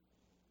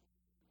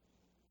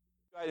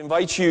I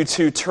invite you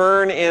to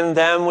turn in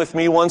them with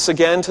me once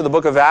again to the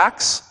book of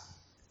Acts.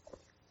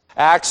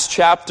 Acts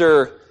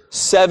chapter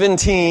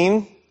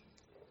 17.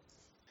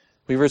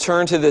 We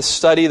return to this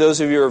study.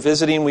 Those of you who are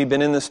visiting, we've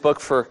been in this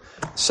book for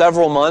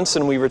several months,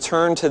 and we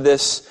return to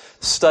this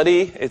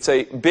study. It's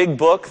a big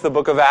book, the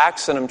book of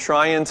Acts, and I'm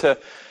trying to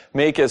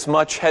make as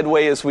much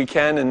headway as we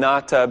can and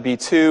not be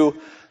too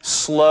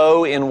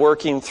slow in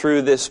working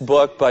through this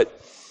book.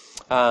 But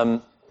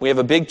we have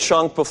a big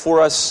chunk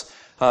before us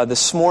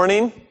this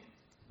morning.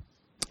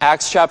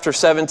 Acts chapter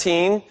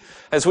 17.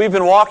 As we've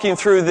been walking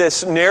through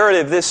this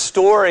narrative, this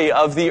story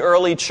of the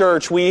early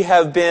church, we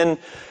have been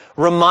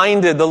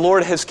reminded, the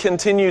Lord has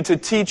continued to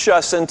teach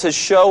us and to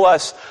show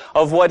us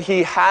of what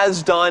He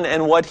has done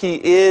and what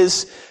He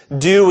is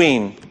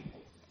doing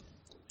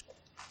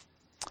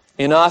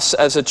in us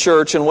as a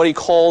church and what He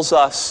calls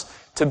us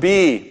to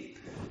be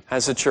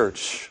as a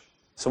church.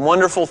 Some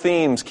wonderful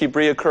themes keep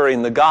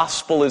reoccurring. The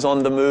gospel is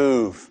on the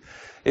move.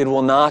 It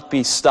will not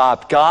be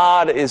stopped.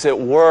 God is at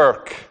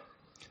work.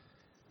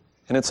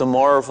 And it's a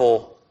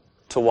marvel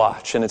to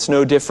watch. And it's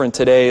no different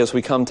today as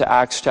we come to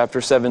Acts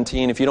chapter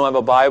 17. If you don't have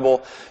a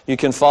Bible, you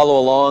can follow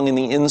along in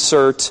the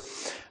insert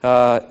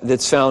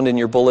that's found in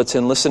your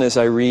bulletin. Listen as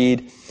I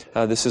read.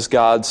 This is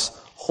God's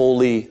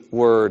holy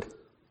word.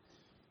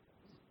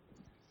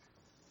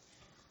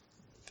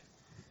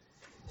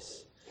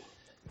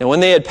 And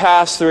when they had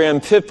passed through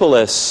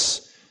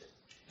Amphipolis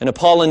and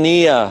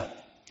Apollonia,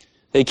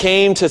 they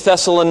came to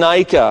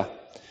Thessalonica,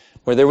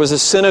 where there was a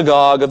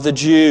synagogue of the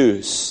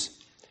Jews.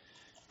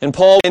 And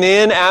Paul went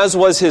in, as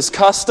was his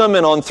custom,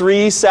 and on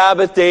 3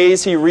 Sabbath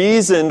days he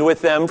reasoned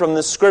with them from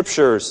the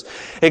Scriptures,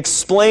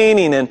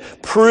 explaining and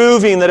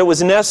proving that it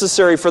was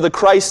necessary for the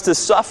Christ to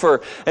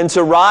suffer and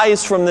to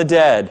rise from the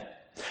dead,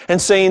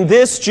 and saying,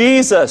 "This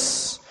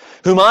Jesus,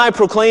 whom I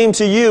proclaim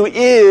to you,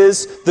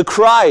 is the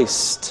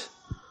Christ."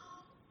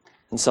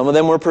 And some of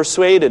them were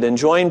persuaded and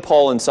joined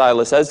Paul and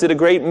Silas, as did a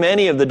great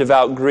many of the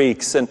devout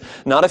Greeks, and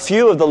not a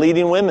few of the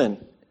leading women.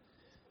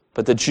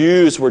 But the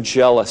Jews were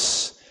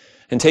jealous,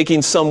 and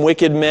taking some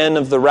wicked men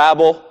of the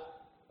rabble,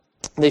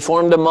 they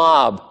formed a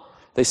mob.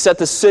 They set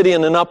the city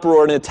in an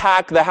uproar and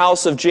attacked the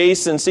house of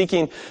Jason,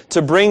 seeking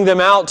to bring them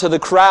out to the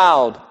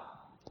crowd.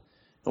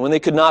 And when they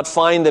could not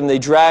find them, they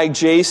dragged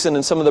Jason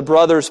and some of the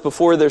brothers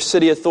before their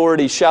city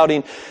authorities,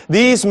 shouting,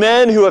 "These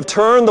men who have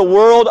turned the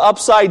world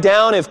upside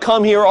down have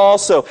come here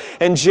also.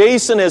 And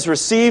Jason has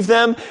received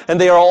them,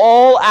 and they are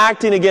all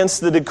acting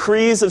against the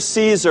decrees of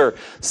Caesar,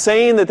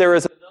 saying that there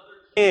is another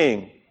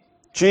king,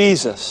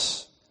 Jesus."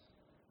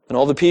 And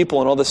all the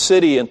people and all the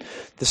city and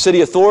the city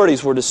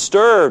authorities were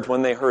disturbed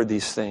when they heard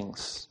these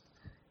things.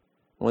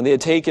 When they had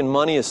taken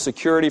money as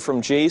security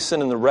from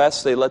Jason and the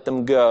rest, they let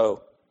them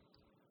go.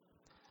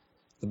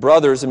 The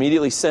brothers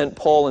immediately sent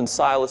Paul and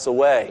Silas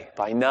away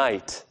by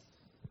night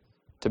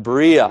to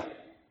Berea.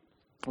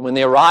 When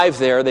they arrived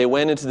there, they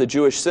went into the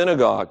Jewish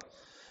synagogue.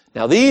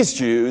 Now these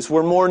Jews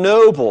were more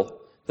noble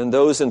than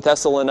those in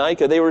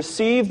Thessalonica. They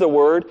received the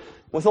word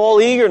with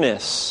all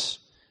eagerness,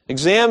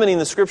 examining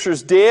the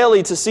Scriptures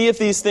daily to see if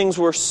these things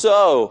were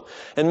so.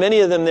 And many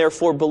of them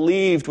therefore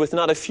believed, with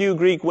not a few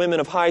Greek women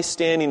of high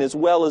standing as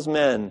well as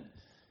men.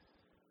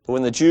 But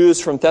when the Jews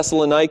from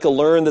Thessalonica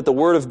learned that the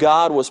word of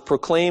God was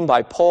proclaimed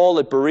by Paul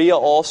at Berea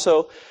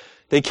also,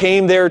 they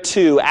came there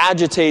too,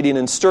 agitating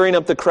and stirring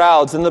up the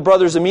crowds. And the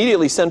brothers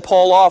immediately sent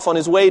Paul off on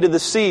his way to the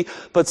sea,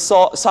 but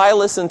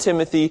Silas and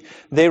Timothy,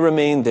 they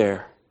remained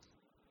there.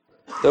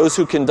 Those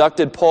who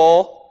conducted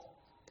Paul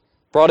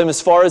brought him as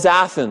far as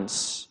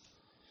Athens.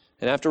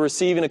 And after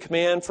receiving a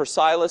command for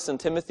Silas and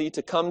Timothy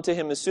to come to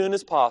him as soon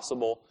as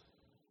possible,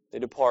 they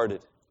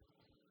departed.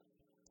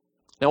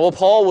 Now while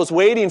Paul was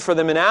waiting for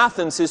them in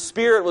Athens, his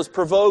spirit was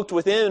provoked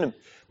within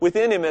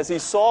him as he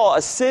saw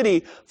a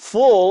city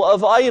full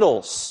of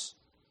idols.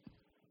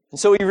 And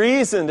so he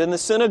reasoned in the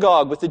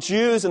synagogue with the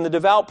Jews and the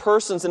devout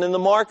persons, and in the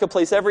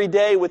marketplace every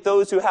day with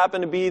those who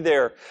happened to be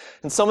there.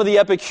 And some of the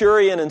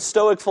Epicurean and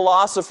Stoic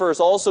philosophers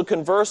also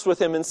conversed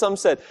with him, and some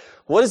said,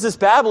 "What does this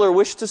babbler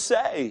wish to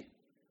say?"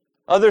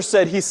 Others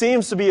said, "He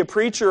seems to be a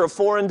preacher of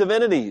foreign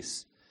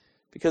divinities,"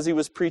 because he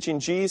was preaching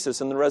Jesus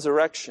and the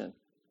resurrection.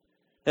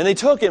 And they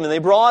took him and they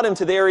brought him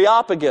to the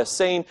Areopagus,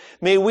 saying,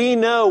 "May we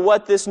know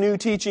what this new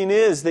teaching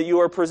is that you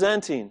are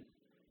presenting?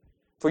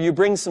 For you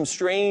bring some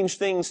strange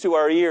things to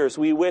our ears.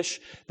 We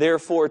wish,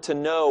 therefore, to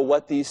know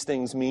what these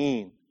things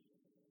mean."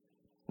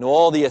 Now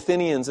all the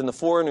Athenians and the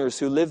foreigners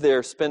who lived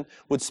there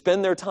would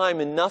spend their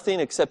time in nothing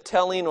except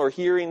telling or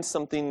hearing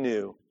something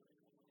new.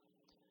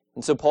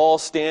 And so Paul,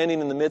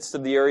 standing in the midst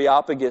of the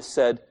Areopagus,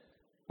 said,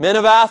 "Men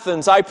of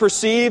Athens, I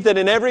perceive that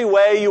in every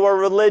way you are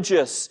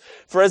religious.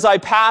 For as I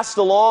passed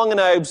along and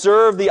I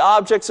observed the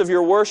objects of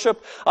your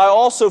worship, I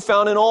also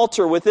found an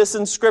altar with this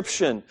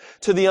inscription,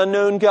 'To the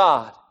unknown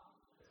God.'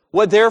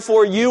 What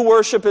therefore you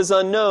worship is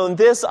unknown,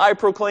 this I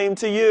proclaim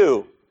to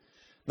you.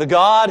 The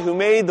God who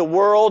made the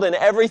world and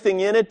everything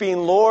in it,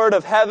 being Lord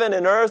of heaven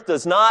and earth,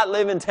 does not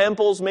live in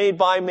temples made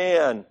by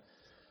man,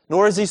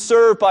 nor is he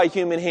served by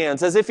human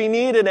hands, as if he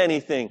needed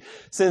anything,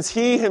 since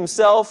he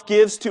himself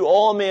gives to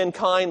all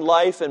mankind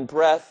life and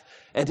breath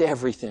and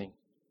everything.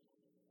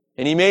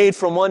 And He made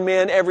from one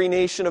man every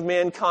nation of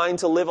mankind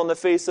to live on the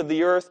face of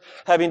the earth,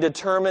 having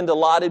determined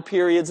allotted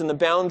periods and the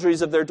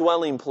boundaries of their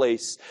dwelling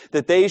place,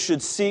 that they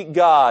should seek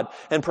God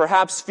and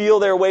perhaps feel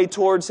their way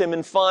towards Him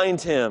and find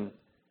Him.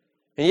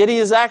 And yet He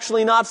is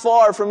actually not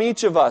far from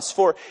each of us,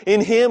 for in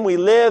Him we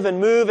live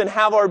and move and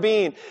have our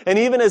being. And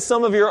even as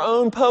some of your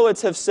own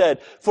poets have said,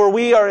 for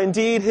we are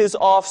indeed His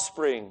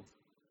offspring.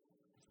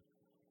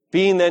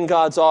 Being then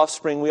God's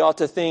offspring, we ought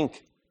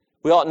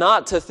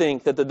not to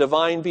think that the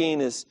divine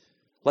being is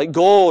like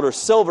gold or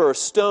silver or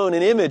stone,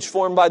 an image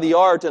formed by the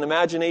art and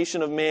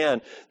imagination of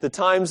man. The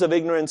times of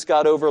ignorance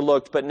God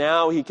overlooked, but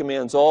now He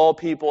commands all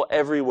people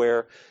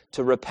everywhere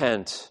to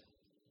repent.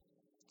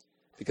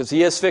 Because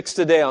He has fixed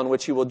a day on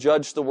which He will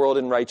judge the world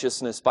in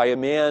righteousness by a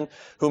man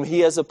whom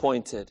He has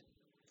appointed.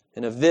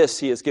 And of this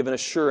He has given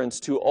assurance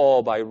to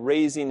all by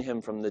raising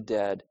Him from the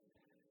dead.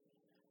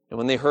 And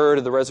when they heard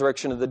of the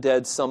resurrection of the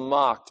dead, some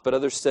mocked, but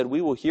others said, we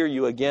will hear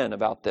you again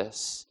about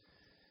this.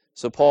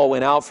 So Paul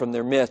went out from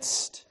their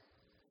midst.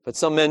 But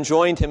some men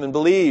joined him and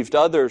believed,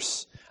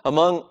 others,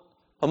 among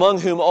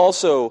whom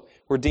also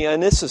were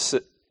Dionysius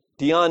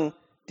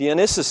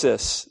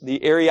the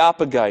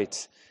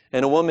Areopagite,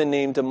 and a woman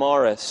named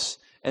Damaris,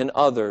 and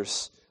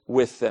others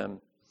with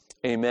them.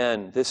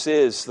 Amen. This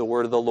is the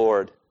word of the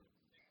Lord.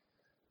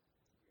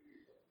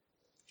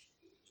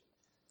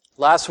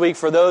 Last week,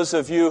 for those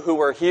of you who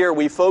were here,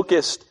 we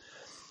focused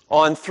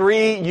on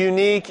 3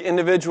 unique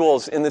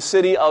individuals in the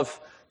city of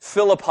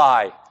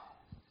Philippi.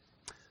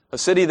 A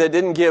city that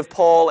didn't give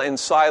Paul and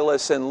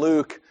Silas and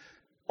Luke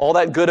all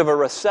that good of a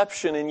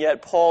reception, and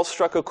yet Paul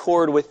struck a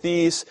chord with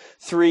these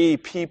 3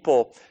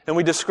 people. And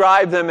we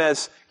describe them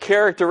as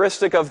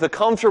characteristic of the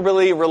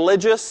comfortably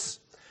religious,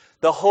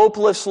 the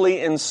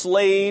hopelessly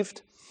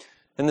enslaved,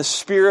 and the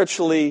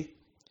spiritually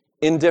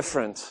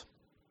indifferent.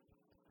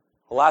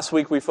 Last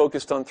week we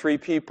focused on 3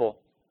 people.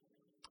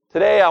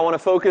 Today I want to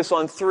focus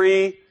on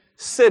 3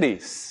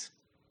 cities.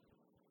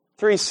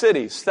 3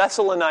 cities: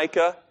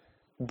 Thessalonica,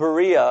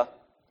 Berea,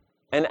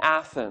 and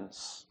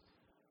Athens.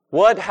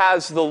 What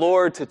has the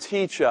Lord to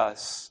teach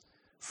us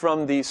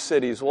from these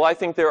cities? Well, I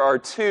think there are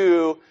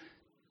 2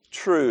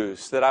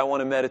 truths that I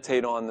want to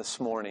meditate on this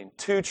morning.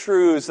 2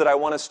 truths that I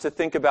want us to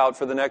think about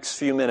for the next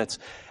few minutes.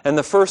 And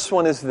the first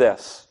one is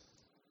this: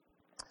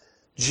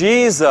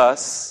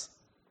 Jesus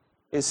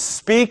is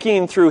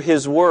speaking through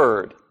His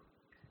Word.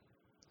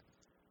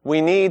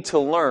 We need to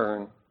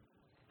learn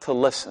to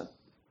listen.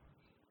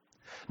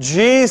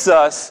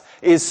 Jesus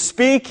is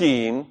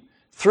speaking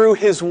through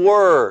His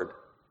Word.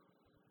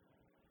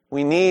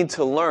 We need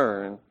to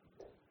learn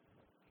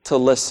to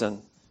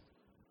listen.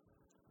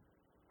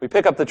 We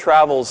pick up the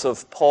travels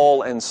of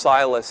Paul and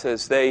Silas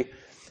as they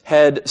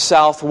head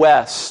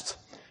southwest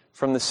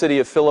from the city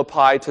of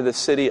Philippi to the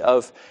city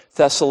of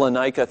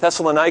Thessalonica.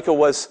 Thessalonica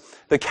was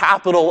the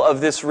capital of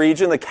this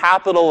region, the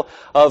capital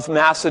of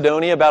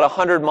Macedonia, about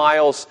 100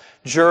 miles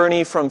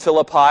journey from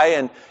Philippi.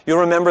 And you'll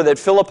remember that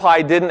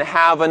Philippi didn't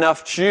have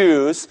enough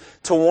Jews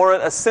to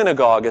warrant a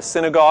synagogue. A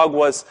synagogue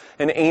was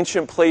an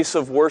ancient place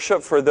of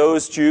worship for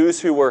those Jews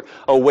who were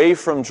away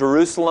from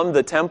Jerusalem,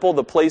 the temple,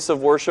 the place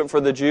of worship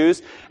for the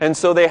Jews. And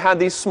so they had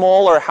these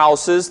smaller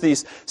houses,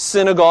 these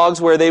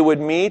synagogues where they would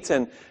meet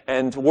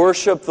and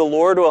worship the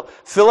Lord. Well,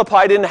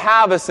 Philippi didn't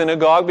have a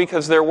synagogue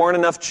because there weren't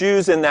enough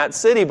Jews in that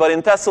city. But in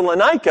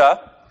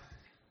Thessalonica,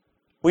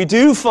 we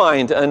do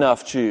find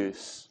enough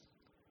Jews.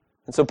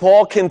 And so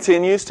Paul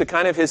continues to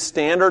kind of his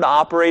standard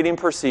operating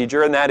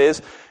procedure, and that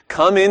is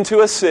come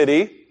into a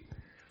city,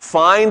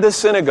 find the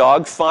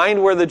synagogue,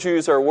 find where the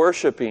Jews are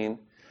worshiping,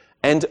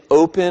 and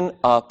open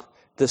up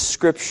the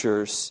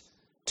Scriptures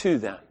to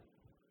them.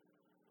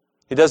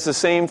 He does the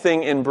same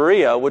thing in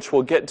Berea, which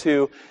we'll get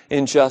to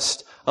in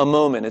just a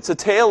moment. It's a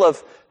tale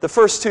of, the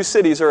first 2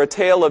 cities are a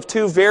tale of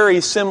 2 very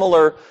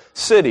similar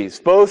cities.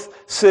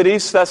 Both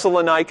cities,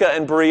 Thessalonica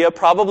and Berea,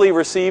 probably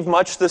received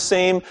much the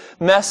same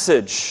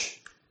message.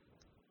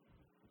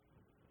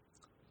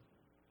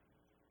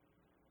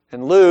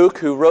 And Luke,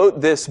 who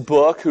wrote this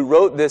book, who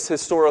wrote this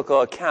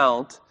historical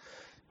account,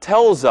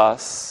 tells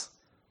us,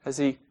 as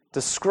he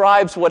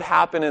describes what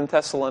happened in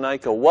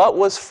Thessalonica, what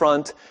was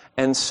front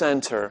and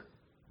center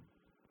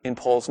in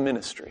Paul's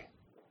ministry.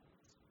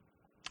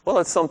 Well,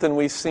 it's something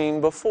we've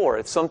seen before.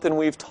 It's something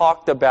we've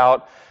talked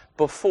about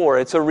before.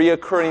 It's a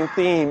reoccurring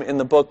theme in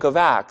the book of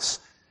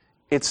Acts.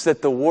 It's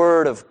that the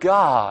Word of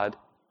God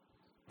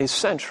is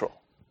central.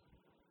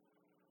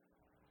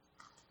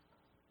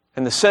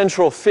 And the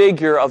central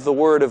figure of the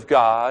Word of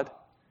God,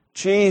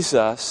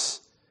 Jesus,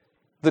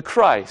 the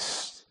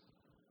Christ.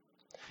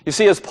 You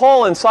see, as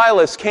Paul and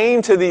Silas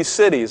came to these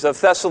cities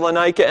of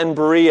Thessalonica and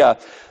Berea,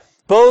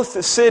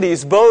 both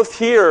cities, both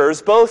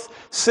hearers, both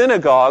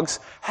synagogues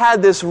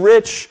had this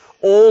rich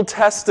Old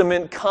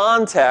Testament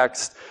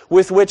context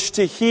with which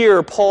to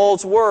hear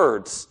Paul's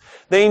words.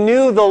 They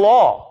knew the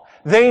law.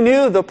 They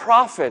knew the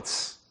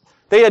prophets.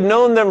 They had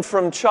known them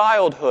from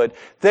childhood.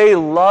 They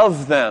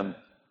loved them.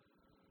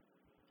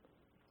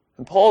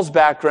 And Paul's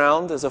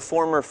background as a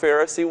former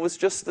Pharisee was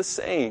just the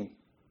same.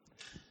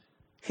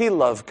 He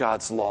loved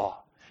God's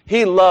law.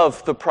 He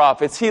loved the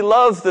prophets. He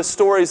loved the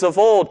stories of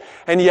old.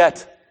 And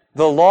yet,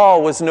 the law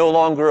was no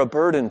longer a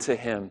burden to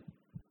him.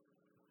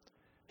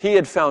 He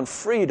had found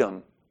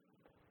freedom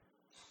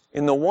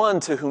in the one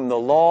to whom the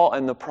law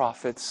and the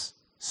prophets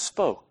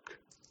spoke.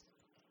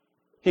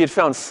 He had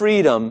found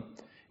freedom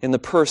in the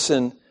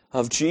person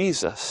of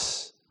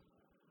Jesus.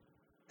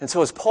 And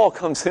so as Paul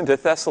comes into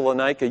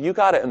Thessalonica, you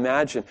got to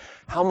imagine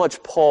how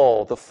much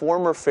Paul, the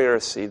former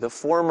Pharisee, the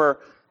former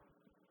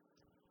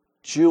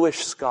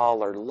Jewish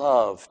scholar,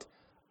 loved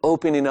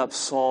opening up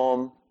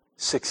Psalm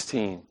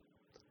 16.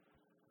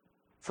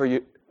 For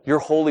your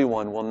Holy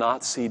One will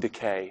not see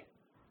decay.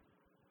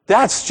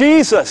 That's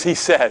Jesus, he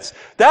says.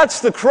 That's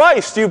the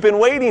Christ you've been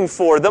waiting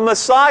for, the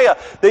Messiah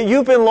that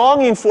you've been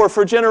longing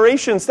for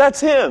generations.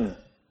 That's him.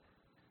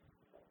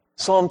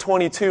 Psalm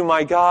 22,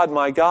 my God,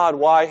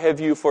 why have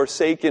you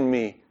forsaken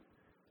me?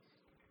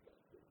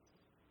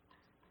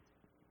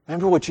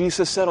 Remember what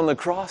Jesus said on the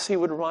cross, he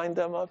would remind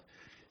them of?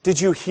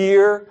 Did you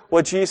hear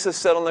what Jesus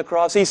said on the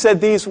cross? He said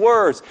these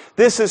words.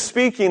 This is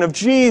speaking of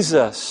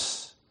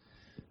Jesus.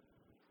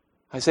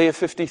 Isaiah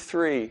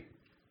 53.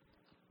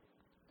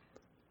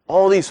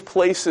 All these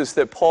places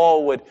that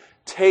Paul would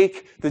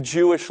take the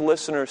Jewish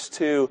listeners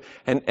to.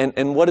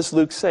 And what does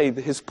Luke say?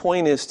 His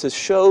point is to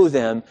show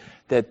them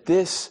that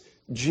this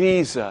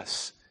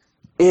Jesus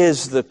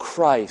is the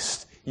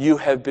Christ you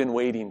have been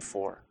waiting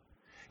for.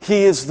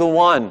 He is the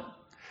one.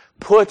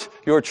 Put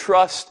your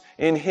trust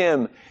in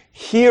him.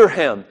 Hear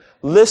him.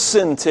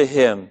 Listen to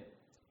him.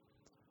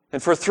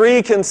 And for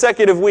 3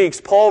 consecutive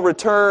weeks, Paul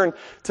returned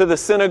to the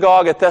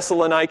synagogue at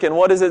Thessalonica. And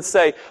what does it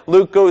say?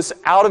 Luke goes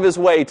out of his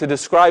way to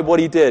describe what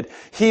he did.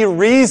 He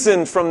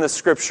reasoned from the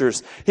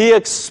Scriptures. He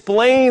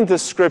explained the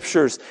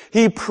Scriptures.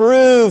 He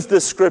proved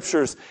the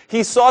Scriptures.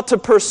 He sought to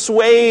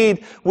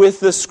persuade with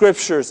the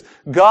Scriptures.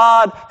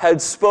 God had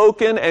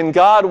spoken, and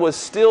God was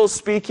still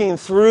speaking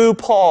through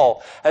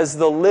Paul as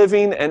the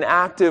living and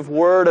active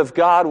Word of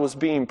God was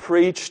being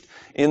preached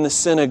in the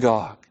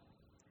synagogue.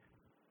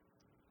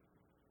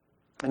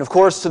 And of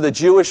course, to the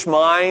Jewish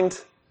mind,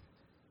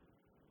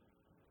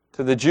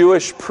 to the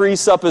Jewish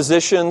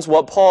presuppositions,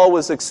 what Paul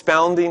was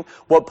expounding,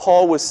 what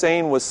Paul was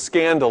saying was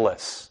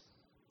scandalous.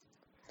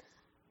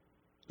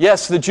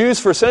 Yes, the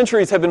Jews for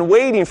centuries have been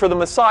waiting for the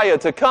Messiah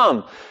to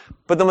come,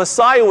 but the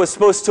Messiah was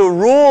supposed to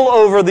rule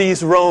over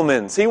these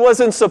Romans. He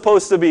wasn't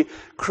supposed to be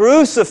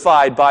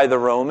crucified by the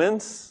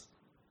Romans.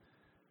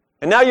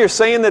 And now you're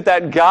saying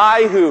that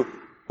guy who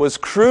was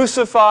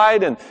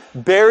crucified and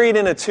buried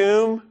in a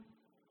tomb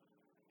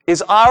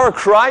is our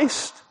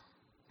Christ,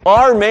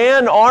 our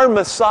man, our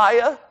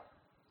Messiah?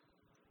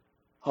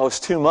 Oh, it's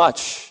too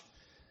much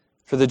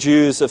for the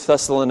Jews of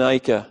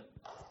Thessalonica.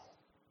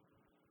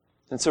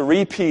 It's a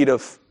repeat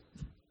of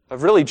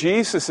really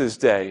Jesus'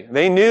 day.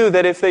 They knew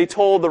that if they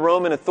told the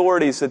Roman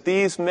authorities that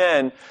these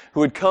men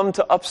who had come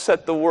to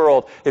upset the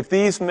world, if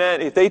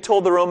they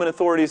told the Roman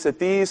authorities that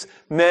these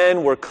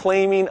men were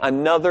claiming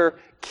another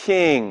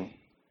king,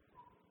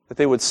 that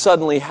they would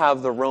suddenly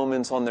have the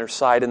Romans on their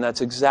side, and that's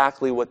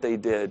exactly what they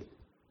did.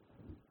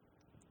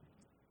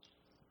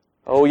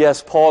 Oh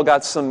yes, Paul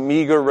got some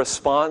meager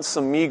response,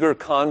 some meager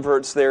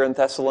converts there in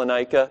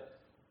Thessalonica.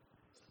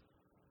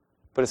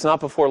 But it's not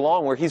before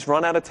long where he's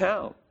run out of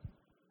town.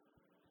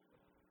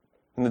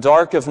 In the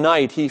dark of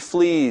night, he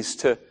flees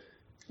to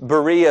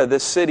Berea,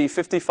 this city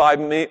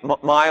 55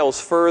 miles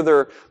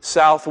further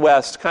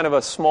southwest, kind of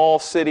a small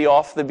city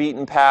off the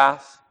beaten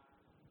path.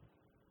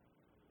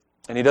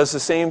 And he does the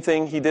same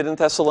thing he did in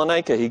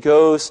Thessalonica. He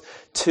goes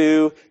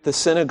to the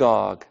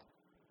synagogue.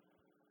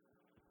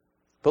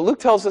 But Luke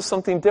tells us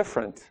something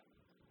different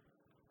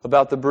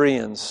about the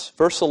Bereans.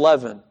 Verse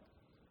 11,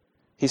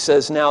 he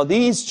says, now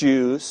these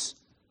Jews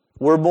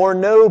were more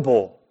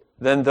noble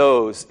than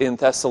those in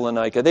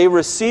Thessalonica. They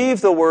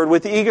received the word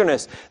with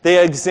eagerness.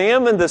 They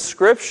examined the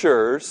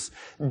Scriptures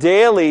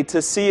daily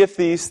to see if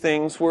these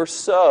things were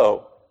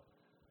so.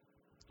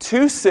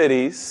 2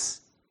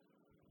 cities,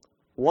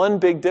 1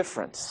 big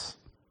difference.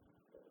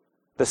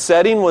 The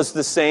setting was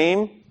the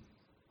same.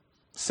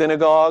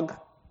 Synagogue,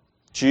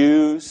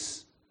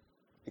 Jews,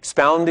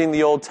 expounding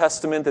the Old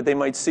Testament that they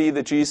might see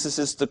that Jesus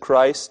is the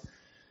Christ.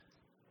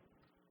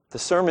 The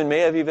sermon may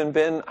have even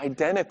been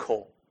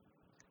identical.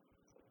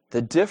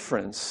 The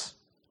difference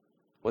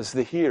was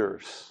the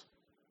hearers.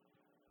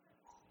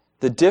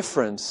 The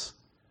difference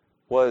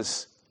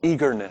was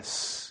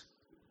eagerness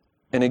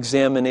and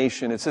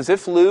examination. It's as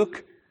if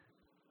Luke,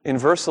 in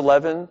verse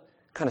 11,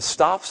 kind of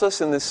stops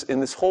us in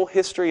this whole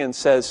history and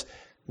says,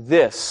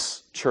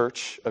 this,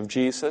 church of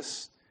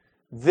Jesus,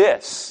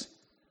 this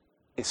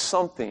is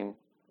something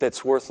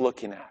that's worth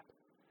looking at.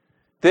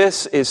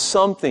 This is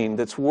something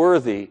that's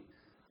worthy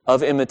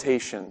of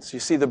imitations. You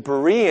see, the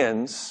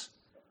Bereans,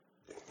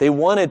 they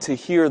wanted to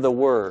hear the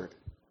Word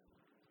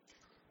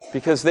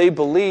because they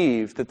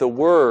believed that the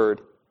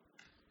Word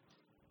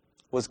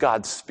was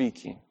God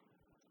speaking.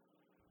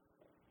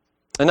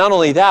 And not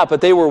only that,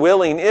 but they were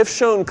willing, if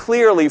shown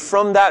clearly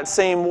from that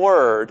same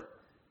Word,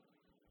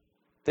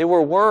 they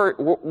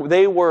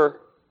were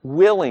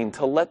willing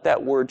to let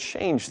that Word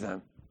change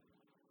them.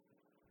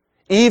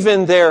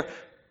 even their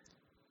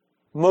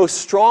most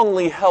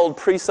strongly held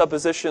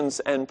presuppositions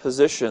and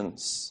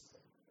positions.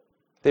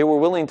 They were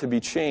willing to be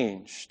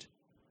changed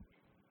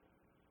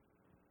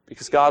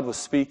because God was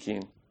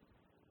speaking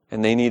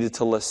and they needed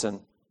to listen.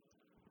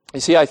 You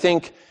see, I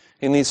think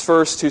in these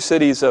first two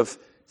cities of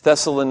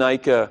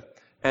Thessalonica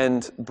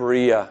and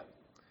Berea,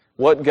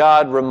 what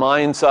God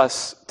reminds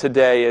us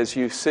today as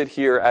you sit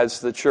here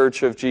as the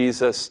Church of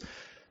Jesus,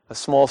 a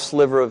small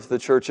sliver of the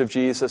Church of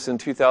Jesus in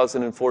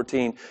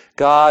 2014,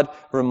 God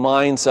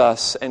reminds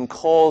us and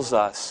calls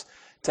us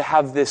to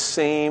have this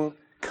same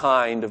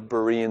kind of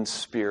Berean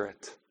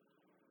spirit.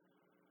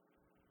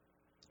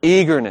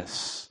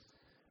 Eagerness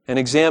and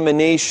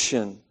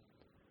examination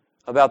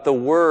about the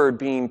Word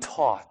being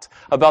taught,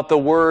 about the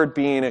Word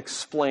being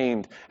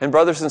explained. And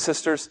brothers and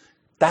sisters,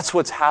 that's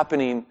what's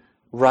happening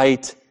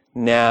right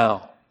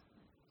now.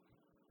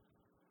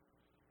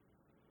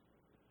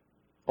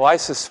 Well, I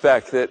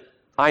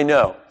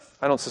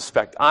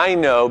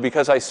know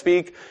because I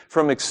speak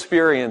from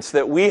experience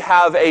that we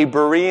have a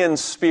Berean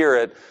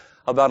spirit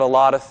about a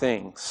lot of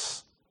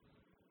things.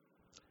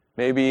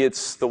 Maybe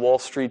it's the Wall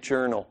Street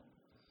Journal.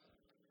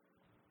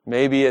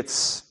 Maybe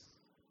it's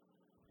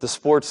the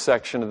sports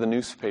section of the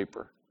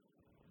newspaper.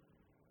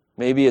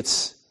 Maybe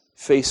it's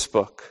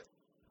Facebook.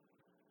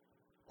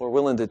 We're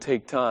willing to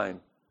take time.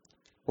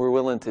 We're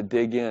willing to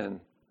dig in.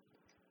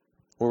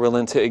 We're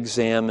willing to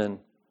examine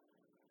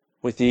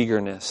with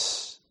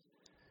eagerness.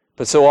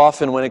 But so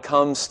often when it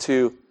comes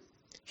to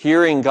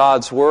hearing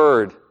God's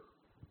Word,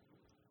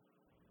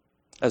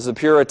 as the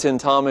Puritan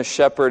Thomas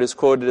Shepard is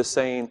quoted as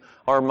saying,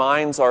 our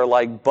minds are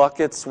like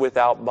buckets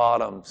without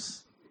bottoms.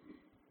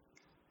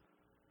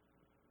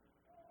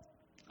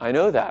 I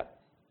know that.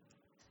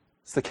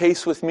 It's the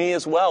case with me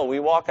as well. We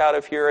walk out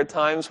of here at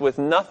times with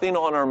nothing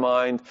on our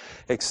mind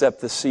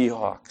except the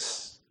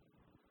Seahawks.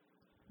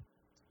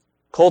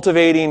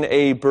 Cultivating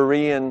a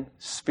Berean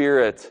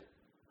spirit,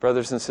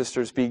 brothers and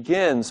sisters,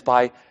 begins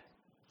by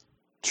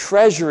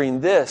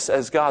treasuring this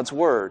as God's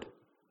Word.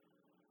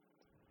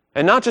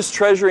 And not just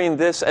treasuring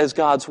this as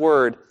God's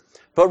Word,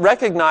 but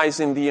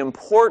recognizing the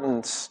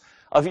importance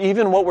of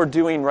even what we're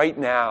doing right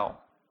now.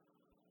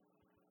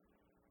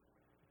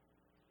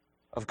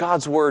 Of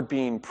God's Word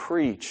being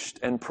preached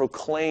and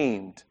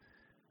proclaimed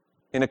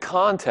in a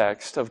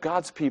context of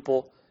God's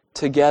people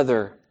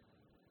together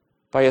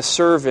by a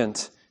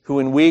servant who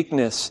in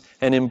weakness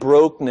and in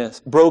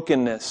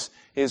brokenness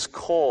is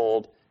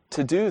called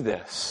to do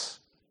this.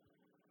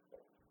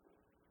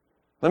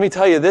 Let me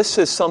tell you, this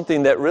is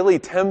something that really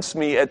tempts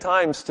me at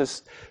times to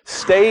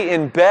stay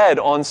in bed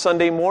on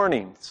Sunday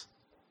mornings.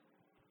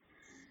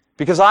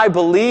 Because I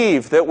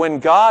believe that when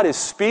God is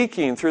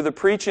speaking through the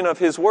preaching of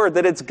His Word,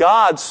 that it's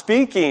God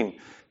speaking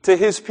to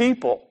His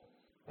people.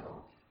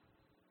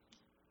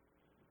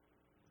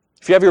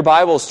 If you have your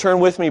Bibles, turn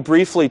with me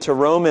briefly to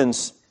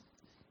Romans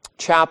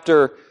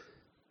chapter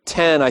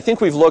 10. I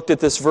think we've looked at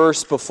this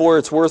verse before.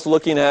 It's worth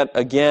looking at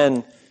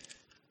again.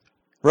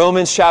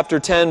 Romans chapter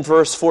 10,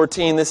 verse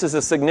 14. This is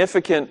a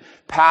significant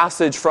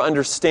passage for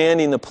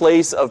understanding the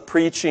place of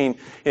preaching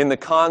in the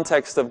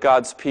context of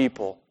God's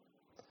people,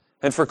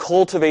 and for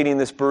cultivating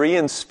this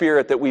Berean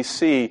spirit that we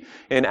see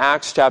in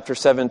Acts chapter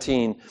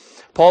 17.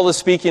 Paul is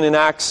speaking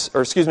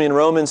in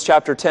Romans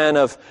chapter 10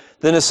 of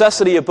the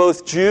necessity of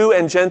both Jew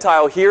and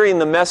Gentile hearing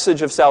the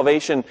message of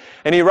salvation.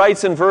 And he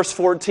writes in verse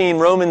 14,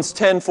 Romans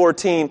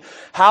 10:14,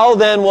 how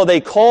then will they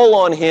call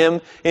on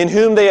Him in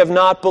whom they have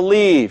not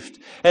believed?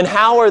 And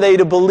how are they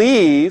to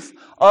believe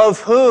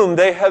of whom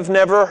they have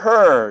never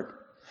heard?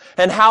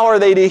 And how are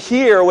they to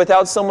hear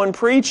without someone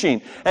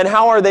preaching? And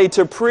how are they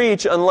to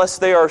preach unless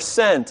they are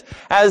sent?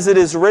 As it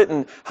is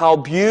written, how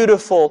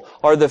beautiful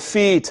are the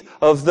feet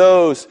of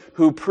those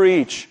who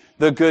preach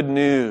the good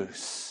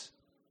news.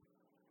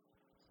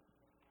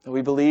 And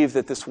we believe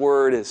that this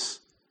word is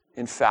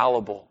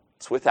infallible.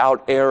 It's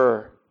without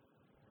error.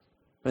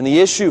 And the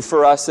issue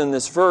for us in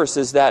this verse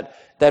is that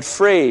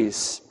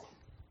phrase,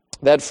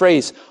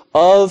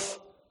 of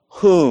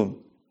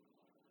whom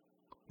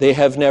they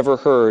have never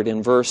heard,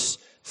 in verse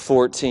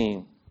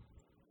 14.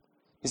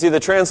 You see, the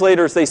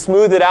translators, they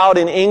smooth it out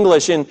in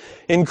English.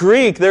 In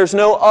Greek, there's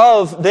no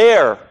of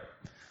there.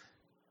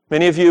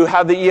 Many of you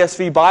have the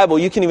ESV Bible.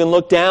 You can even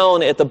look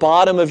down at the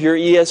bottom of your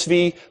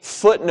ESV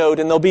footnote,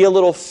 and there'll be a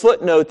little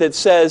footnote that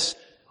says,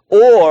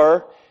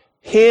 or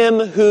him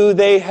who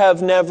they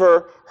have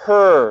never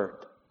heard.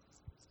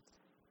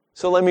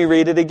 So let me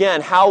read it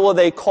again. How will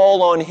they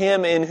call on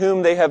Him in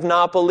whom they have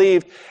not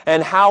believed?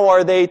 And how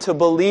are they to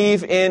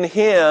believe in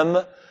Him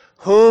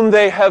whom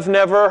they have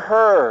never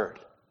heard?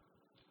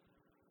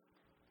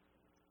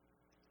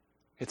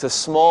 It's a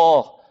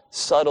small,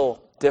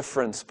 subtle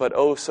difference, but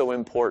oh so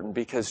important,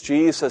 because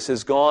Jesus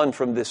is gone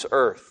from this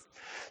earth.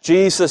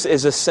 Jesus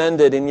is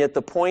ascended, and yet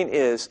the point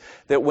is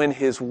that when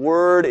His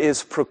Word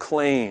is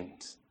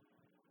proclaimed,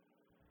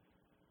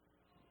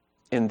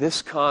 in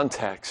this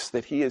context,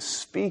 that He is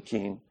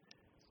speaking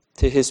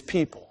to His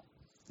people.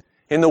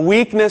 In the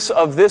weakness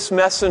of this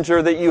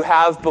messenger that you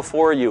have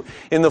before you,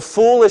 in the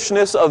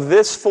foolishness of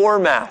this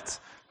format,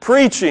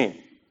 preaching,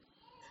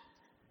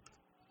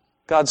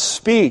 God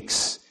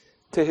speaks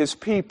to His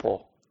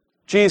people.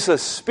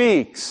 Jesus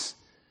speaks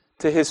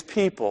to His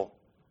people.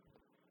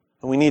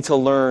 And we need to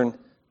learn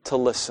to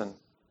listen.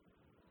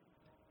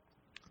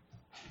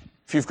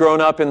 If you've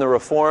grown up in the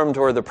Reformed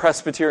or the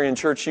Presbyterian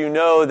Church, you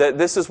know that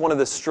this is one of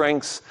the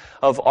strengths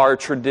of our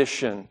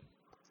tradition,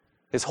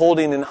 is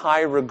holding in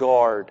high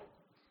regard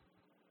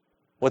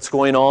what's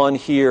going on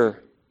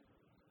here.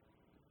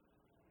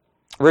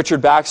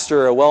 Richard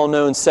Baxter, a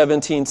well-known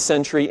 17th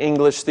century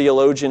English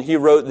theologian, he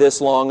wrote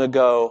this long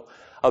ago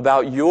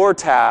about your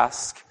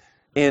task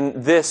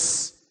in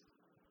this,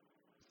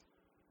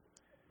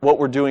 what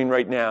we're doing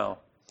right now.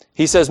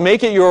 He says,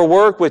 "Make it your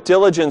work with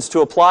diligence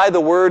to apply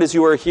the word as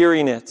you are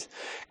hearing it.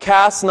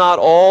 Cast not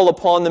all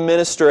upon the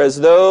minister, as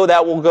though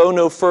that will go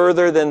no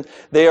further than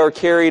they are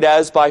carried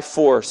as by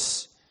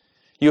force.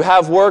 You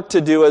have work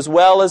to do as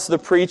well as the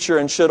preacher,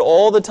 and should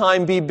all the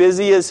time be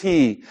busy as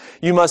he.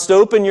 You must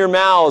open your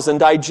mouths and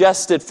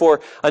digest it, for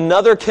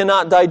another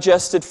cannot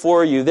digest it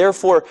for you.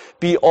 Therefore,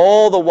 be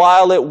all the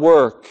while at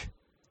work,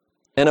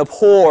 and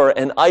abhor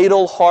an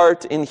idle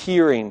heart in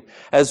hearing,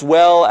 as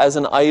well as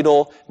an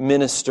idle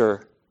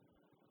minister.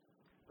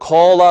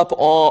 Call up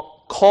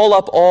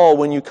all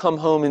when you come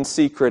home in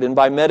secret, and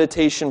by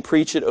meditation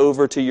preach it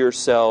over to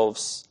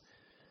yourselves.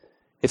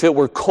 If it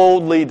were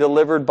coldly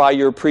delivered by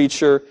your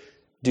preacher,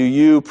 do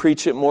you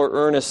preach it more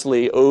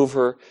earnestly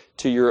over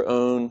to your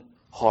own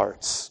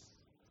hearts?"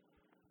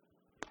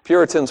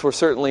 Puritans were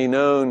certainly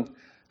known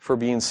for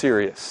being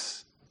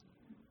serious,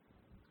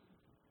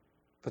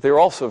 but they were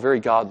also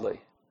very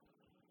godly.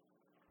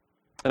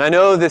 And I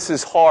know this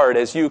is hard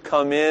as you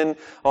come in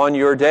on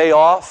your day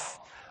off,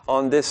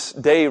 on this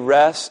day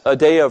a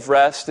day of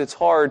rest. It's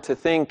hard to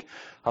think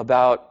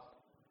about,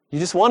 you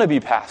just want to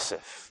be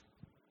passive.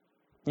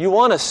 You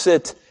want to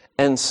sit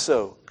and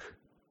soak.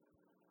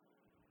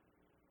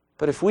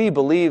 But if we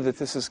believe that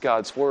this is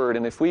God's Word,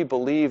 and if we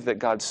believe that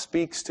God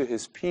speaks to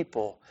His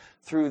people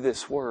through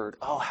this Word,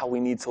 oh, how we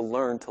need to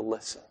learn to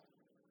listen.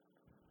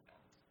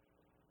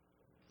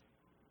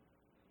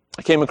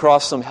 I came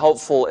across some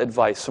helpful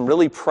advice, some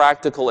really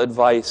practical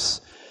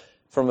advice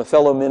from a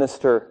fellow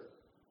minister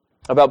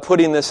about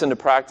putting this into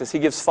practice. He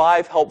gives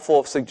 5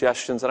 helpful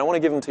suggestions, and I want to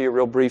give them to you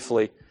real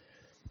briefly.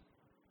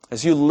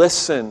 As you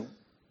listen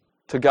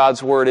to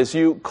God's Word, as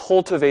you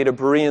cultivate a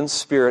Berean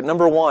spirit,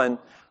 number 1,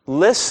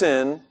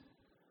 listen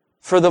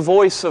for the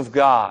voice of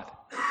God.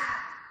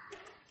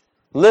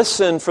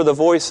 Listen for the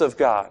voice of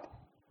God.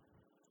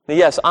 Now,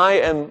 yes, I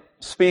am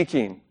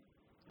speaking.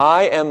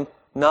 I am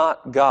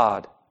not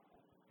God.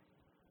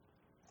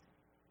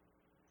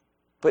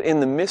 But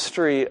in the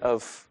mystery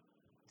of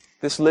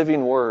this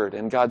living Word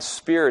and God's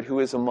Spirit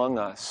who is among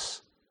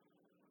us,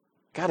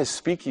 God is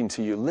speaking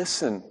to you.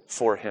 Listen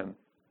for Him.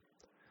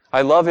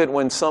 I love it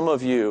when some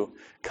of you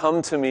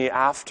come to me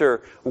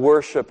after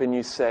worship and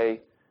you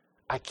say,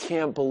 "I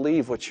can't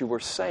believe what you were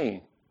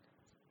saying.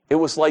 It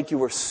was like you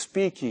were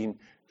speaking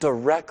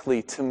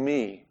directly to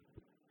me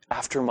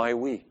after my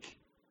week."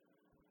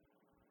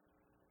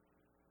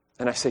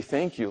 And I say,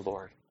 "Thank you,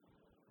 Lord,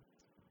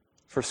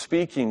 for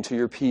speaking to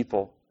your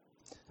people."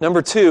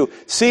 Number 2,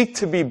 seek not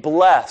to be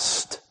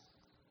blessed,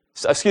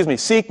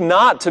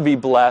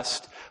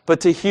 but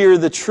to hear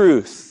the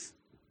truth.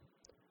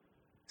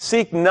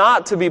 Seek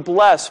not to be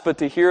blessed, but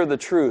to hear the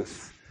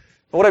truth.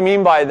 What I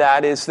mean by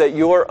that is that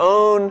your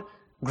own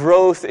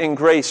growth in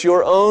grace,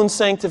 your own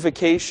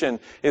sanctification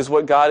is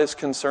what God is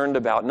concerned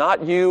about.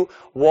 Not you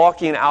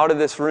walking out of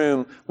this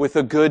room with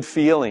a good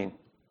feeling,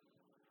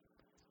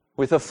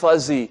 with a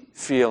fuzzy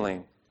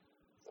feeling.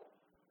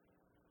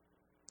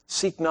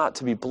 Seek not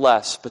to be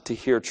blessed, but to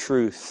hear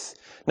truth.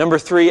 Number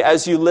 3,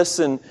 as you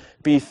listen,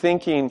 be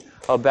thinking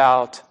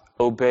about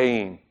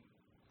obeying.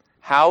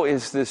 How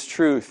is this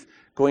truth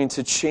going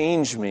to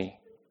change me?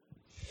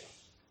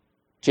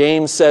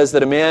 James says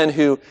that a man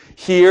who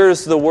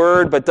hears the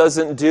word but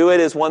doesn't do it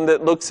is one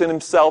that looks at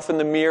himself in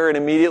the mirror and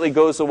immediately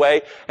goes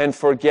away and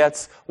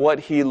forgets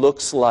what he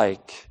looks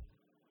like.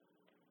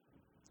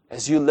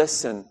 As you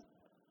listen,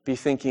 be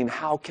thinking,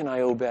 how can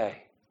I obey?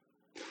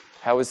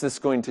 How is this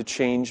going to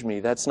change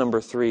me? That's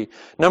number 3.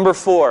 Number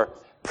 4,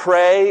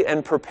 pray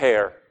and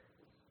prepare.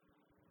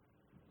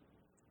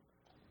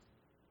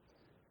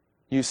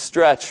 You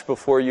stretch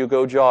before you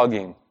go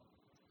jogging.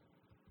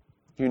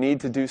 You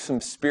need to do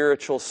some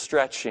spiritual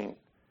stretching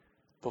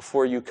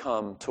before you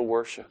come to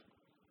worship.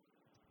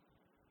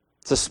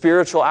 It's a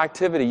spiritual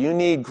activity. You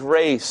need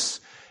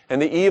grace.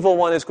 And the evil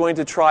one is going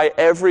to try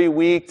every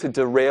week to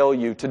derail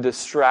you, to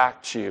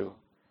distract you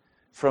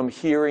from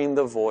hearing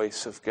the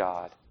voice of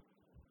God.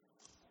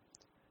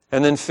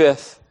 And then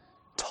 5th,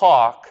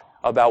 talk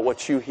about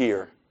what you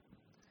hear.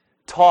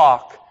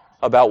 Talk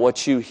about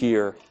what you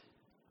hear.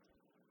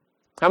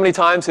 How many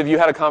times have you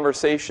had a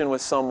conversation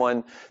with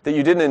someone that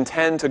you didn't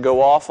intend to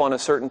go off on a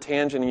certain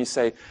tangent and you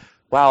say,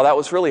 wow, that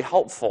was really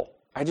helpful.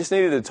 I just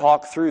needed to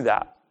talk through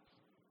that.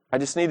 I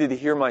just needed to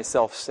hear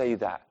myself say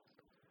that.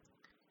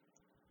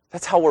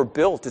 That's how we're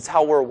built. It's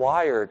how we're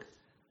wired.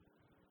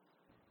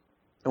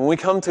 And when we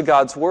come to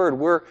God's Word,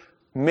 we're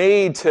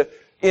made to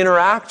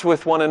interact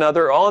with one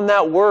another on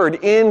that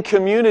word in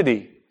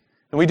community.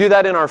 And we do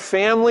that in our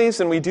families,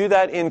 and we do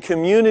that in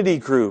community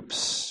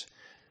groups.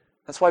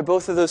 That's why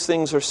both of those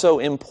things are so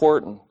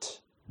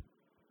important.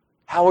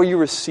 How are you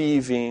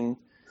receiving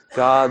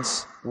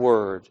God's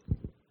word?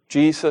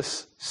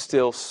 Jesus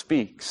still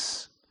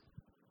speaks,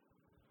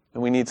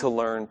 and we need to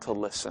learn to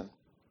listen.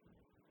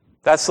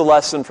 That's the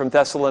lesson from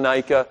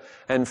Thessalonica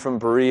and from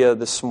Berea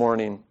this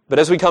morning. But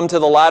as we come to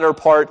the latter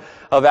part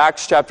of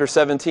Acts chapter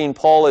 17,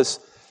 Paul has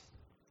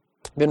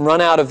been run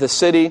out of the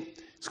city.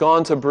 He's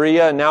gone to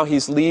Berea, and now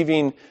he's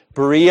leaving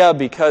Berea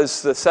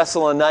because the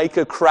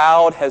Thessalonica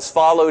crowd has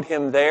followed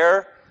him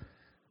there.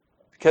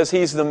 Because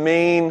he's the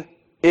main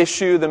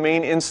issue, the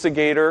main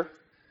instigator.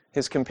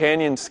 His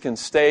companions can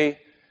stay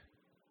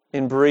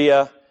in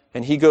Berea,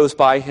 and he goes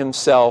by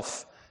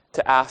himself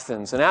to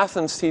Athens. And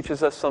Athens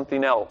teaches us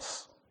something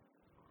else.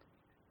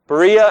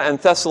 Berea and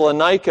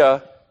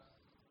Thessalonica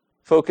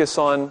focus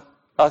on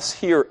us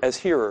here as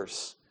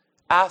hearers.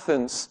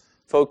 Athens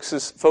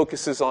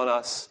focuses on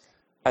us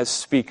as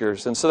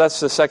speakers. And so that's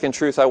the second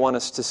truth I want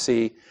us to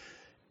see.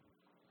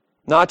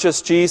 Not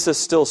just Jesus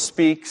still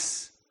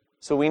speaks,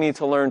 so we need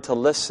to learn to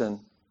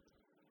listen.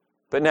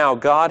 But now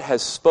God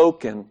has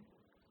spoken.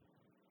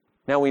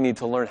 Now we need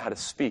to learn how to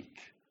speak.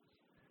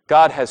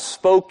 God has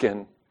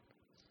spoken.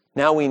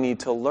 Now we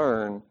need to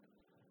learn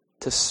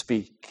to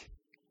speak.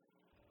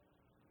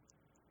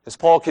 As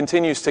Paul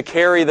continues to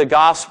carry the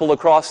gospel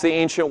across the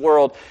ancient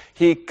world,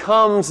 he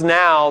comes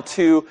now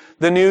to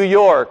the New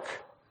York,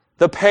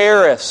 the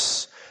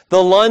Paris,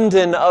 the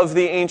London of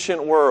the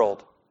ancient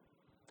world.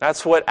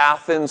 That's what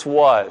Athens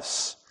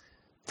was.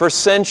 For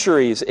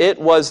centuries,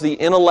 it was the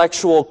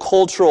intellectual,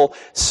 cultural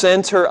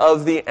center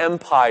of the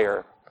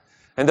empire.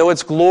 And though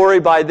its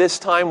glory by this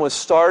time was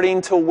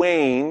starting to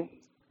wane,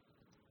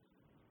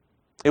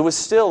 it was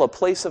still a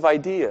place of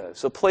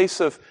ideas, a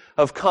place of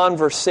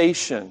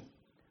conversation.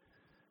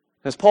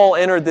 As Paul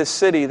entered this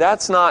city,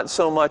 that's not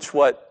so much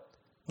what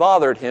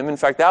bothered him. In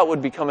fact, that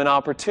would become an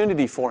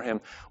opportunity for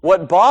him.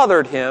 What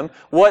bothered him,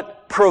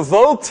 what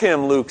provoked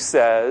him, Luke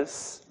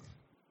says,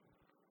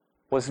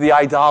 was the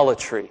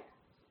idolatry.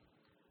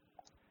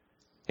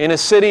 In a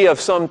city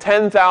of some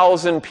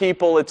 10,000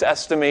 people, it's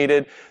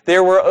estimated,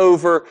 there were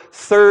over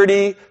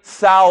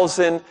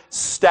 30,000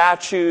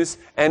 statues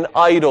and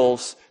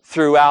idols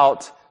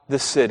throughout the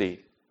city.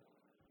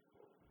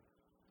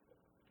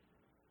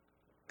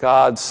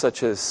 Gods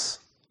such as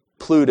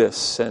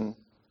Plutus and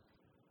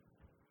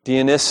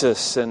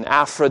Dionysus and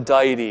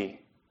Aphrodite,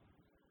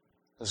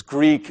 those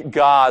Greek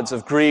gods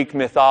of Greek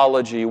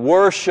mythology,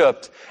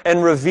 worshipped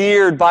and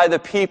revered by the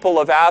people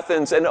of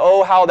Athens. And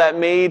oh, how that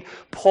made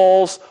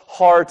Paul's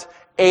heart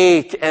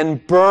ache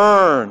and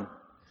burn.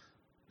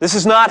 This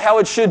is not how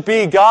it should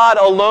be. God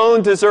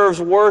alone deserves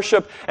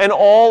worship, and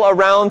all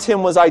around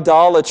him was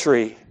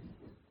idolatry.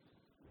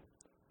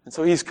 And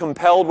so he's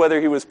compelled,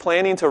 whether he was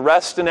planning to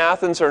rest in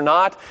Athens or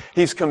not,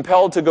 he's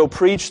compelled to go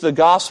preach the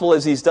gospel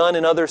as he's done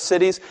in other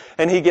cities,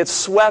 and he gets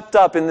swept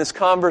up in this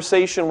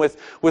conversation with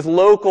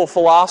local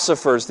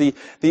philosophers, the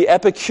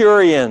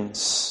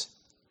Epicureans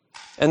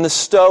and the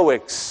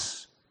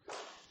Stoics.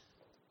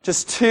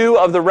 Just two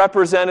of the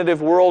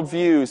representative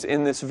worldviews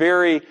in this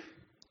very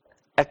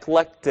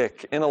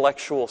eclectic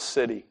intellectual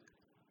city.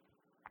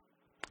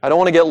 I don't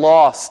want to get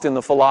lost in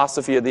the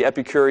philosophy of the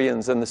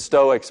Epicureans and the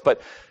Stoics,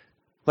 but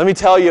let me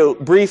tell you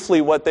briefly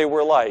what they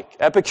were like.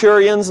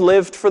 Epicureans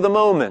lived for the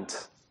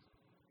moment.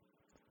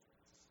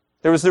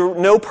 There was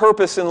no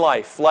purpose in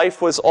life.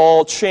 Life was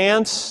all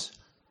chance.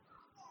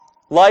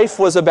 Life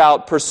was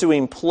about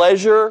pursuing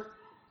pleasure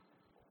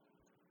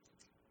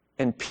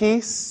and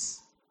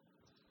peace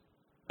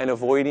and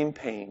avoiding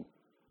pain.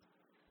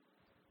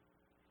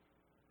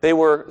 They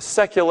were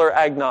secular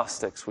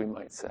agnostics, we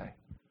might say.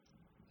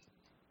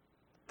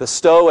 The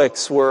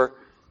Stoics were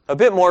a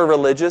bit more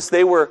religious.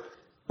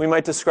 We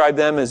might describe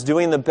them as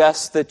doing the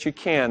best that you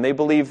can. They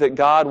believed that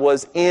God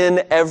was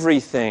in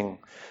everything,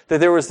 that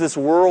there was this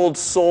world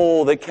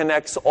soul that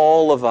connects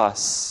all of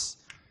us.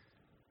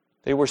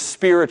 They were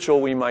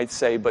spiritual, we might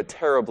say, but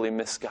terribly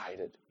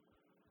misguided.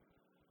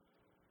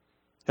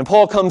 And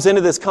Paul comes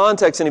into this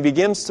context and he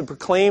begins to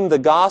proclaim the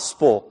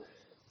gospel.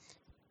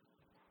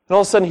 And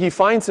all of a sudden he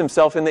finds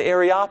himself in the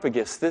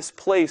Areopagus, this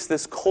place,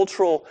 this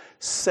cultural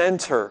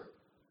center,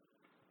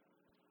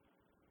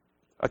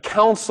 a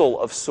council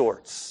of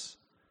sorts.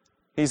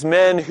 These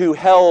men who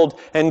held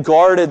and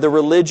guarded the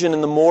religion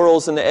and the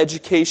morals and the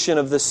education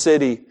of the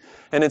city.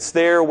 And it's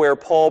there where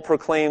Paul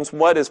proclaims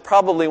what is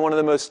probably one of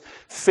the most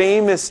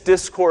famous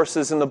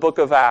discourses in the book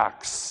of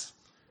Acts,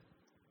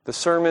 the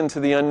Sermon to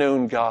the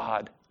Unknown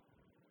God.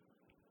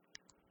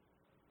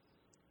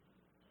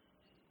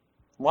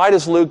 Why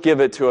does Luke give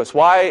it to us?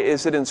 Why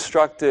is it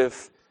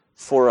instructive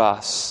for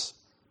us?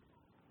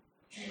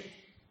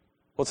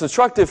 Well, it's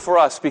instructive for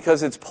us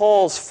because it's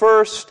Paul's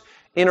first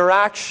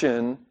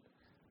interaction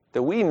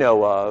that we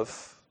know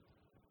of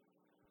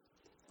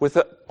with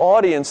an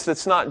audience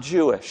that's not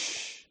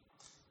Jewish,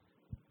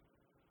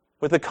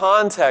 with a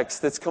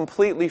context that's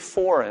completely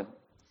foreign.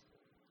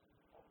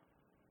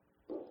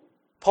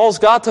 Paul's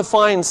got to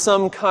find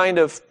some kind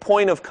of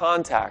point of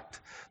contact.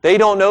 They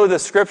don't know the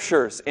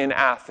Scriptures in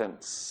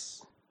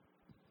Athens.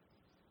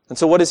 And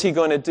so what is he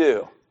going to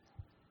do?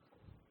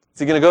 Is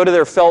he going to go to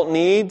their felt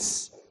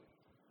needs?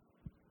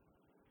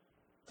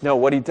 No,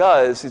 what he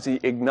does is he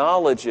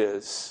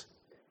acknowledges,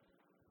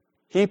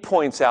 he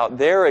points out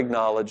their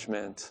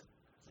acknowledgement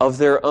of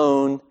their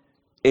own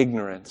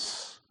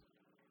ignorance.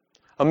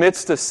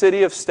 Amidst a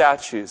city of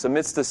statues,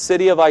 amidst a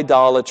city of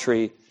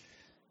idolatry,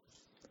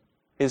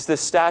 is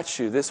this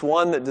statue, this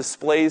one that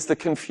displays the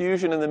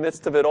confusion in the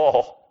midst of it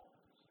all.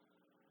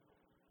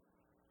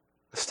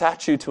 A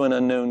statue to an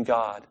unknown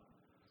God.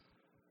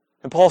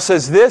 And Paul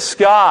says, this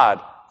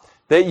God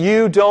that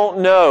you don't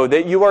know,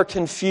 that you are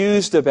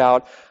confused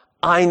about,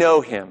 I know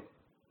him.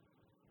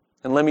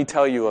 And let me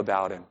tell you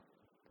about him.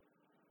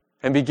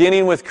 And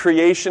beginning with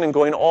creation and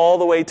going all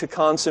the way to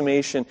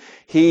consummation,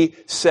 he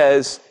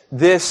says,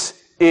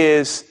 this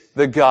is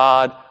the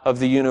God of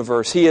the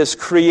universe. He is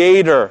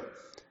creator.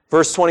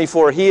 Verse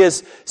 24, he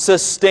is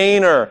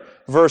sustainer,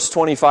 verse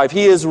 25.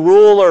 He is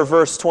ruler,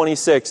 verse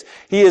 26.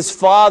 He is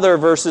father,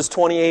 verses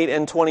 28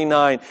 and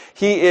 29.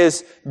 He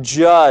is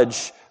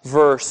judge,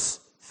 verse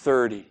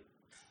 30.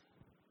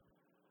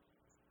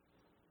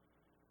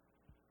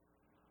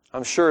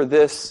 I'm sure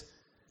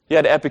you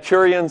had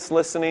Epicureans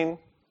listening,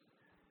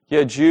 you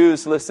had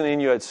Jews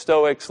listening, you had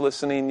Stoics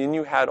listening, and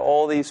you had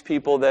all these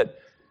people that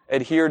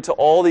adhered to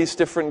all these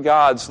different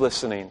gods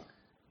listening.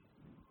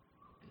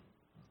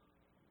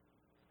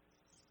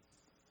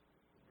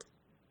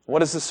 What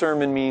does the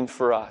sermon mean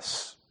for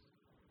us?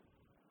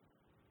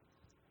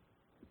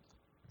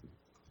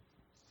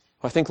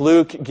 I think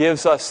Luke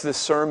gives us this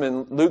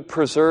sermon, Luke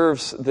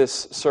preserves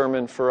this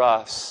sermon for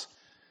us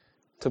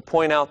to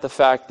point out the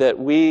fact that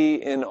we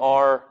in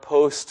our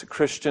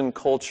post-Christian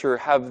culture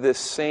have this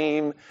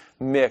same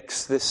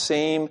mix, this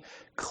same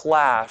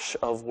clash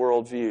of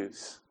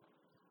worldviews.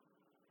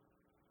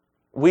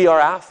 We are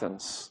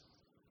Athens.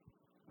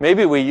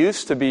 Maybe we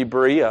used to be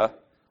Berea,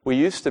 we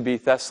used to be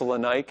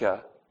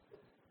Thessalonica,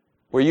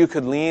 where you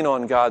could lean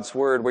on God's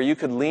Word, where you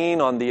could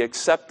lean on the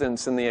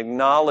acceptance and the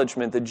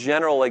acknowledgement, the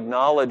general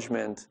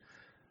acknowledgement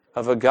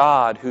of a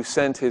God who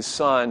sent His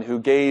Son, who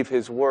gave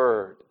His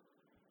Word.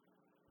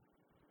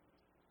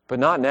 But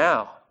not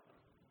now,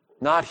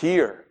 not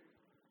here,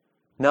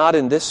 not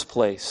in this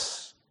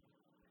place.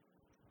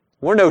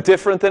 We're no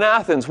different than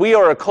Athens. We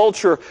are a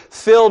culture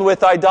filled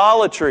with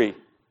idolatry.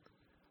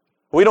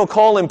 We don't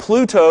call him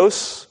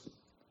Plutos,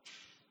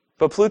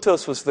 but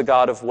Plutos was the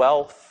god of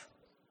wealth.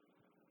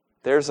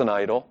 There's an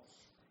idol.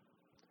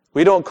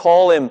 We don't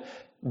call him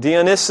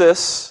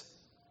Dionysus,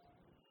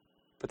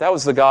 but that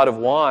was the god of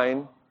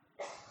wine,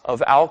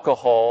 of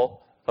alcohol,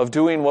 of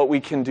doing what we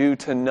can do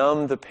to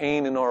numb the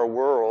pain in our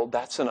world.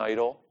 That's an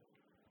idol.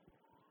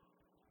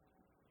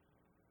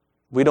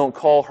 We don't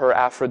call her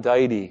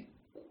Aphrodite,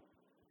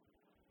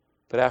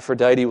 but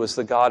Aphrodite was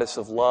the goddess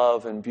of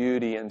love and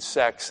beauty and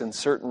sex, and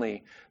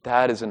certainly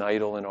that is an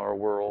idol in our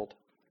world.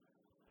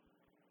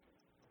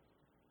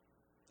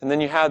 And then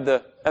you had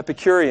the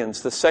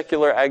Epicureans, the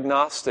secular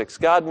agnostics.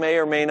 God may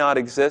or may not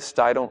exist.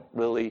 I don't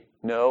really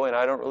know, and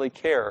I don't really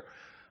care.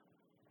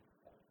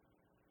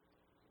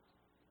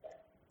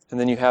 And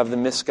then you have the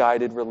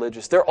misguided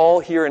religious. They're all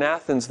here in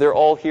Athens. They're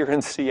all here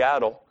in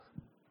Seattle.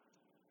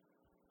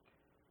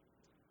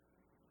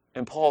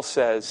 And Paul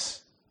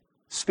says,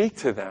 speak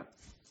to them.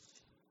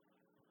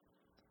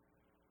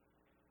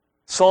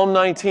 Psalm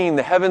 19,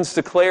 the heavens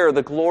declare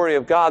the glory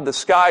of God. The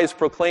skies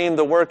proclaim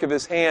the work of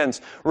His hands.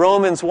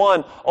 Romans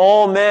 1,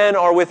 all men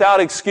are without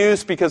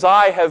excuse because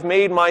I have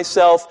made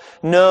myself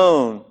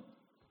known.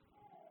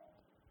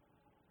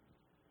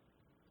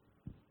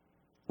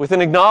 With an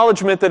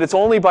acknowledgement that it's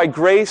only by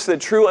grace that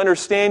true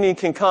understanding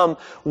can come,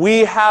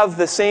 we have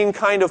the same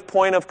kind of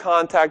point of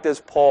contact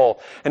as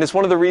Paul. And it's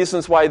one of the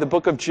reasons why the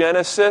book of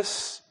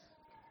Genesis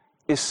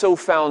is so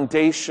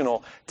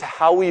foundational to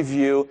how we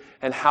view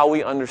and how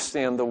we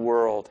understand the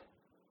world.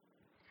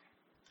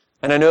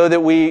 And I know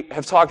that we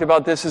have talked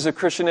about this as a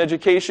Christian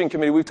education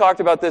committee. We've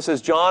talked about this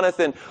as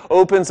Jonathan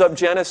opens up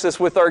Genesis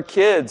with our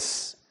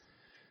kids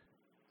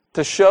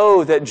to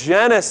show that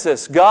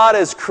Genesis, God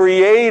as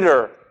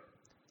creator,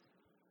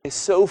 is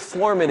so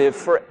formative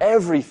for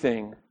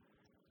everything,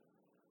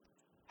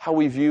 how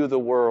we view the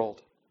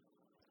world.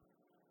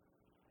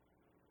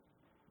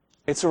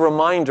 It's a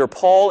reminder.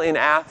 Paul in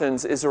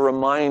Athens is a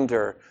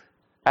reminder.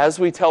 As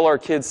we tell our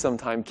kids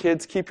sometime,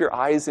 kids, keep your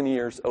eyes and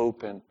ears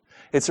open.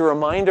 It's a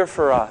reminder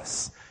for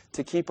us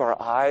to keep our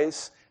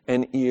eyes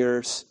and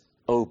ears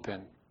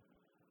open.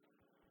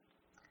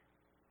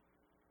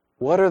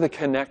 What are the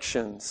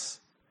connections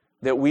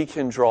that we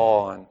can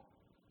draw on?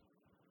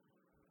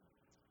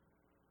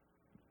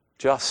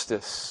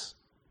 Justice.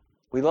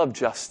 We love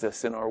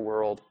justice in our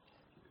world.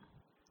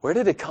 Where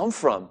did it come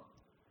from?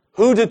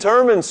 Who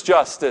determines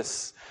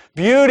justice?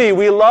 Beauty,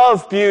 we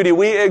love beauty.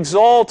 We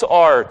exalt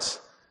art.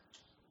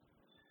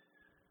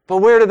 But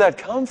where did that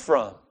come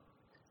from?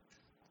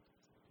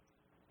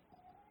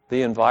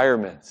 The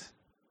environment.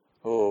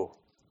 Oh.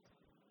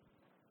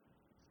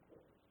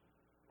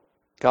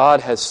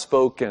 God has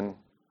spoken.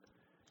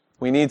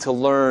 We need to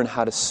learn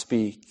how to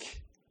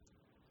speak.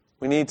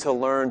 We need to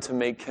learn to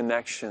make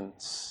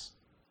connections.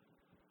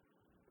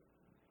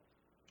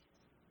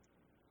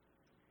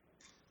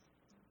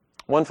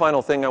 One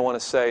final thing I want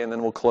to say, and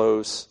then we'll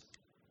close.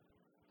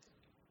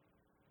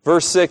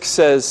 Verse 6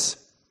 says,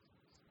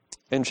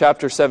 in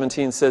chapter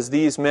 17, says,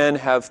 these men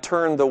have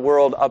turned the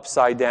world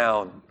upside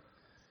down.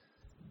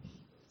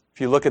 If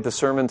you look at the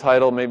sermon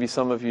title, maybe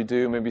some of you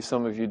do, maybe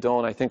some of you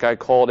don't. I think I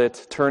called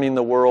it Turning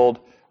the World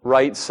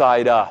Right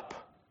Side Up.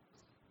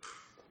 I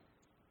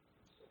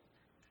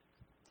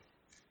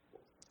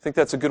think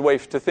that's a good way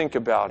to think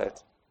about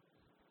it.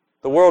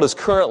 The world is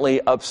currently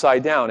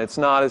upside down. It's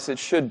not as it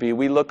should be.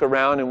 We look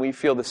around and we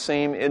feel the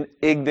same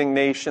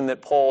indignation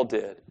that Paul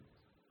did.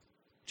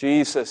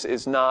 Jesus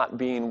is not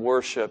being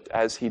worshipped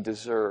as he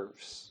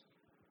deserves.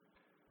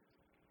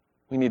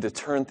 We need to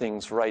turn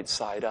things right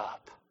side up.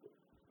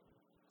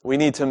 We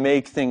need to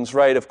make things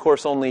right. Of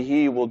course, only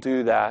he will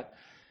do that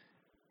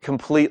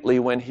completely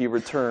when he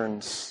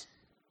returns.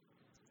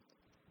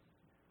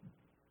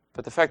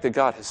 But the fact that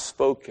God has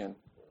spoken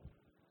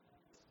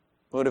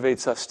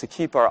motivates us to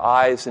keep our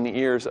eyes and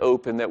ears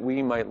open that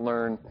we might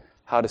learn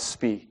how to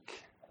speak.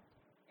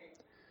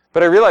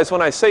 But I realize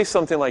when I say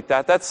something like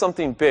that, that's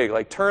something big,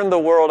 like turn the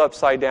world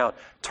upside down.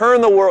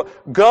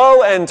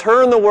 Go and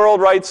turn the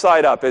world right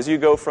side up as you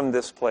go from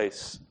this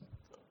place.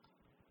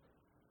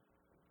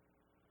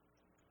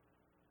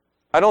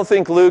 I don't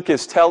think Luke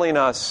is telling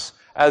us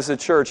as a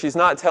church, he's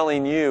not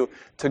telling you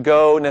to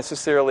go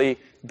necessarily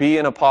be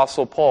an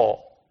Apostle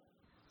Paul.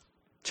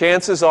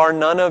 Chances are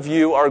none of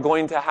you are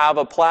going to have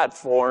a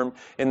platform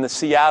in the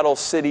Seattle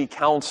City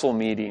Council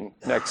meeting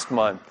next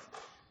month.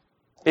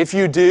 If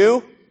you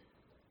do,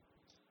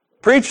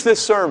 preach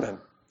this sermon.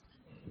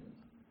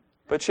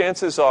 But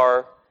chances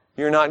are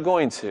you're not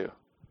going to.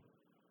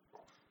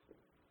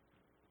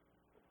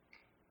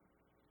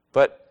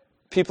 But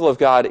people of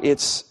God,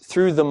 it's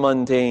through the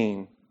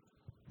mundane.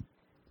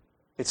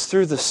 It's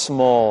through the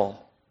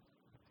small.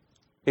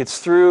 It's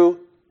through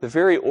the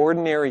very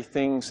ordinary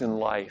things in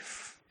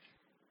life.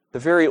 The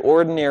very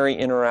ordinary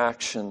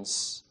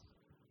interactions.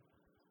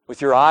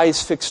 With your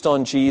eyes fixed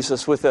on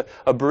Jesus, with a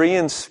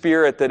Berean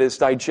spirit that is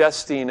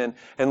digesting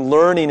and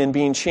learning and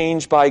being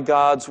changed by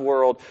God's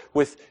world,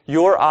 with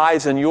your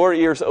eyes and your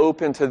ears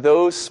open to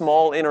those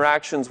small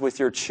interactions with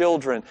your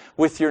children,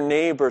 with your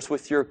neighbors,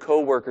 with your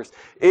coworkers,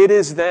 it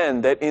is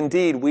then that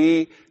indeed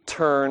we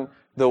turn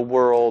the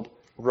world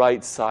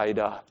right side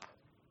up,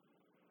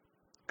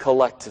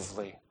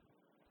 collectively.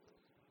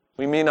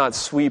 We may not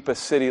sweep a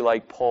city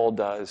like Paul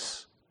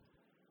does,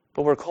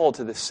 but we're called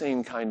to the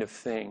same kind of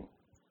thing.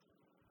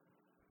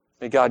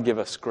 May God give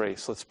us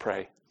grace. Let's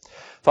pray.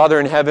 Father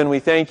in heaven, we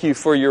thank you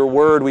for your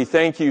word. We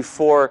thank you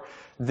for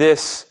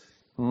this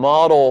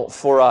model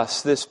for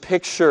us, this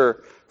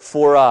picture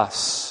for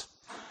us.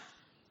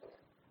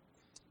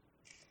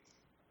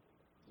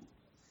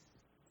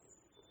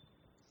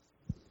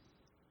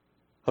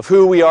 Of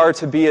who we are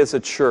to be as a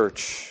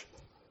church.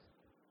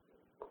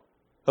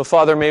 Oh,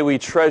 Father, may we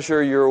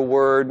treasure your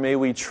word. May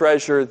we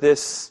treasure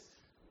this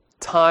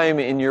time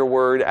in your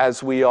word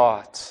as we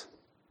ought.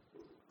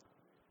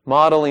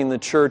 Modeling the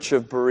church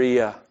of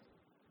Berea.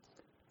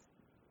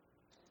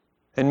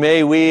 And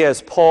may we,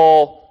 as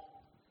Paul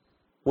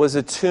was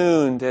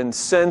attuned and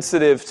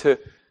sensitive to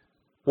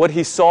what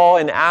he saw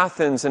in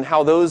Athens and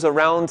how those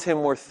around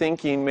him were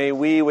thinking, may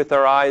we, with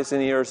our eyes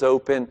and ears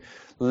open,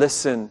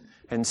 listen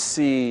and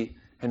see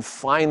and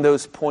find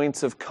those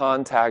points of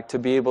contact to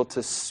be able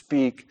to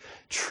speak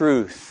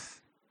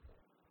truth,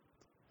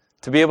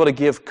 to be able to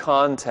give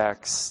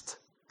context,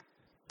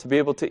 to be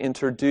able to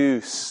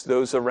introduce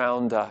those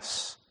around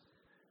us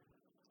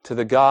to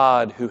the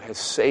God who has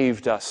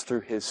saved us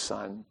through his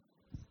Son.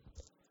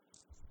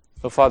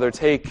 So, Father,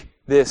 take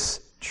this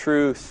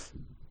truth,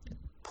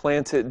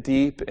 plant it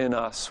deep in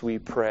us, we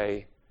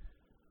pray,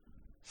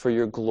 for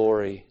your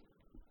glory.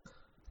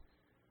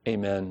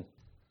 Amen.